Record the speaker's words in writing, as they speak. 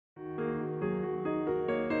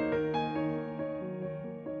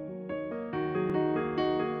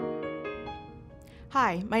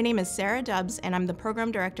Hi, my name is Sarah Dubbs, and I'm the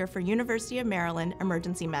Program Director for University of Maryland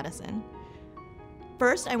Emergency Medicine.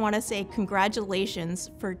 First, I want to say congratulations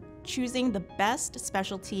for choosing the best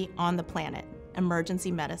specialty on the planet, emergency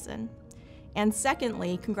medicine. And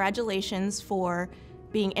secondly, congratulations for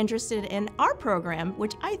being interested in our program,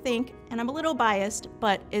 which I think, and I'm a little biased,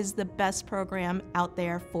 but is the best program out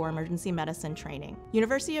there for emergency medicine training.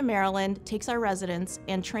 University of Maryland takes our residents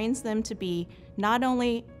and trains them to be not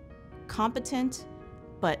only competent,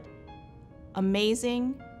 but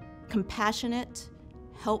amazing, compassionate,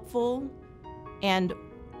 helpful, and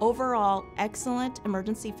overall excellent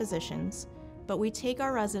emergency physicians. But we take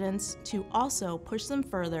our residents to also push them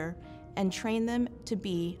further and train them to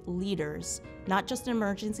be leaders, not just in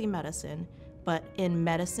emergency medicine, but in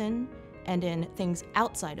medicine and in things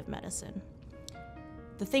outside of medicine.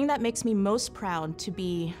 The thing that makes me most proud to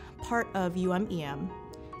be part of UMEM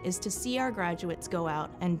is to see our graduates go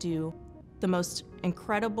out and do the most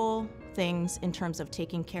incredible things in terms of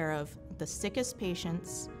taking care of the sickest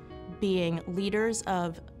patients, being leaders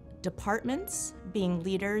of departments, being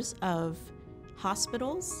leaders of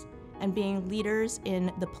hospitals, and being leaders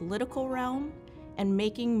in the political realm and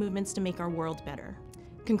making movements to make our world better.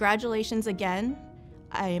 Congratulations again.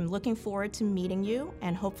 I am looking forward to meeting you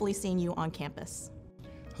and hopefully seeing you on campus.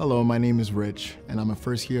 Hello, my name is Rich, and I'm a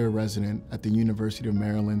first-year resident at the University of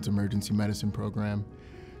Maryland's Emergency Medicine program.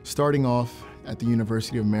 Starting off at the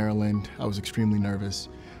University of Maryland, I was extremely nervous.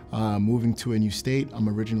 Moving to a new state, I'm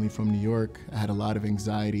originally from New York. I had a lot of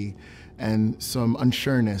anxiety and some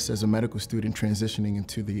unsureness as a medical student transitioning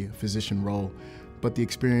into the physician role. But the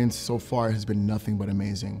experience so far has been nothing but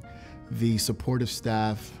amazing. The supportive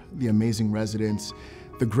staff, the amazing residents,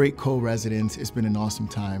 the great co-residents, it's been an awesome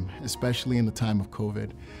time, especially in the time of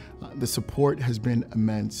COVID. The support has been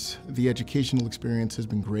immense. The educational experience has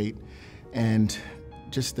been great. And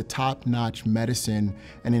just the top-notch medicine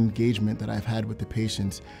and engagement that I've had with the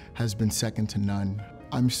patients has been second to none.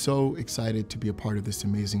 I'm so excited to be a part of this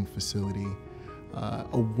amazing facility.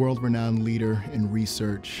 A world-renowned leader in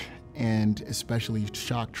research and especially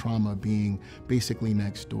shock trauma being basically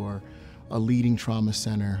next door. A leading trauma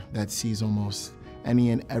center that sees almost any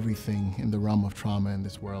and everything in the realm of trauma in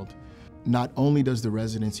this world. Not only does the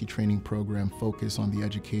residency training program focus on the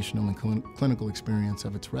educational and clinical experience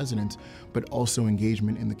of its residents, but also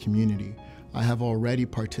engagement in the community. I have already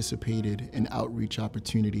participated in outreach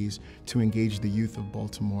opportunities to engage the youth of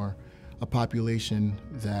Baltimore, a population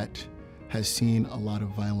that has seen a lot of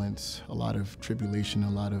violence, a lot of tribulation,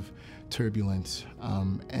 a lot of turbulence,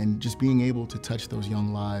 and just being able to touch those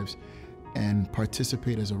young lives and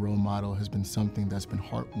participate as a role model has been something that's been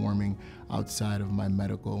heartwarming outside of my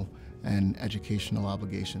medical and educational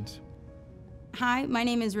obligations. Hi, my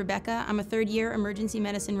name is Rebecca. I'm a third-year emergency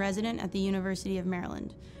medicine resident at the University of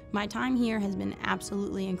Maryland. My time here has been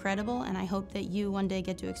absolutely incredible, and I hope that you one day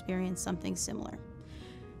get to experience something similar.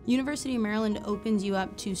 University of Maryland opens you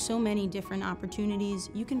up to so many different opportunities.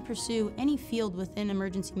 You can pursue any field within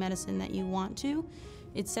emergency medicine that you want to.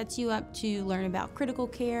 It sets you up to learn about critical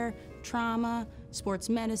care, trauma, sports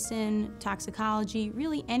medicine, toxicology,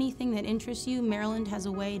 really anything that interests you. Maryland has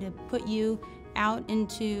a way to put you out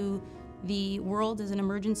into the world as an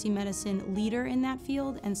emergency medicine leader in that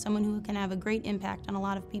field and someone who can have a great impact on a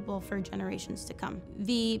lot of people for generations to come.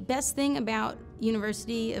 The best thing about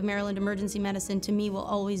University of Maryland Emergency Medicine to me will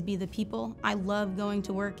always be the people. I love going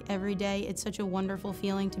to work every day. It's such a wonderful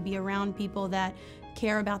feeling to be around people that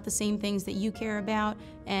care about the same things that you care about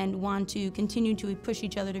and want to continue to push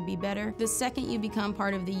each other to be better. The second you become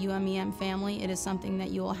part of the UMEM family, it is something that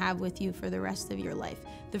you will have with you for the rest of your life.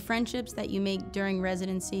 The friendships that you make during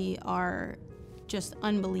residency are just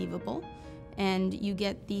unbelievable, and you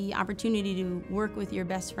get the opportunity to work with your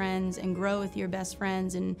best friends and grow with your best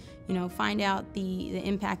friends and find out the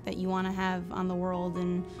impact that you want to have on the world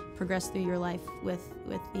and progress through your life with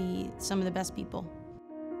some of the best people.